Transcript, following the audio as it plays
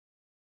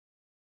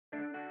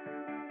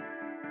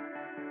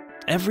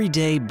Every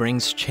day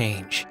brings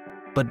change,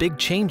 but big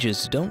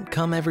changes don't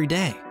come every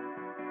day.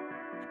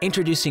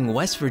 Introducing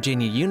West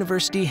Virginia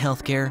University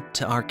Healthcare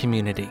to our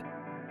community.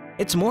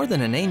 It's more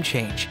than a name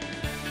change.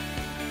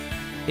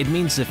 It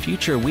means the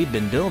future we've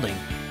been building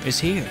is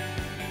here.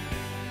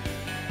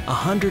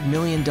 $100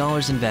 million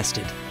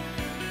invested,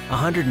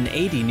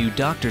 180 new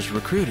doctors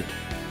recruited,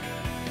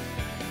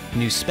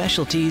 new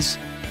specialties,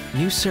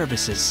 new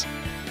services,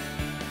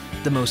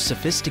 the most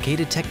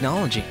sophisticated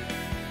technology,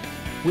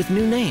 with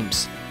new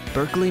names,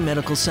 Berkeley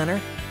Medical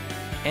Center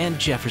and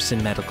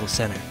Jefferson Medical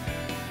Center,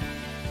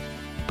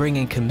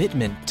 bringing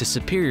commitment to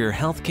superior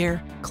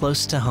healthcare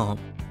close to home.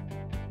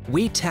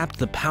 We tapped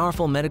the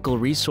powerful medical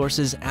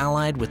resources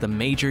allied with a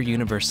major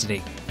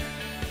university.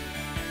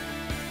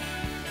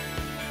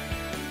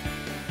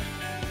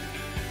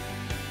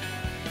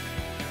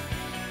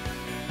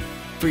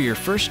 For your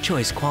first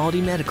choice quality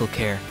medical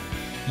care,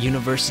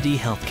 University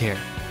Healthcare.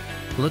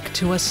 Look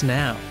to us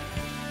now.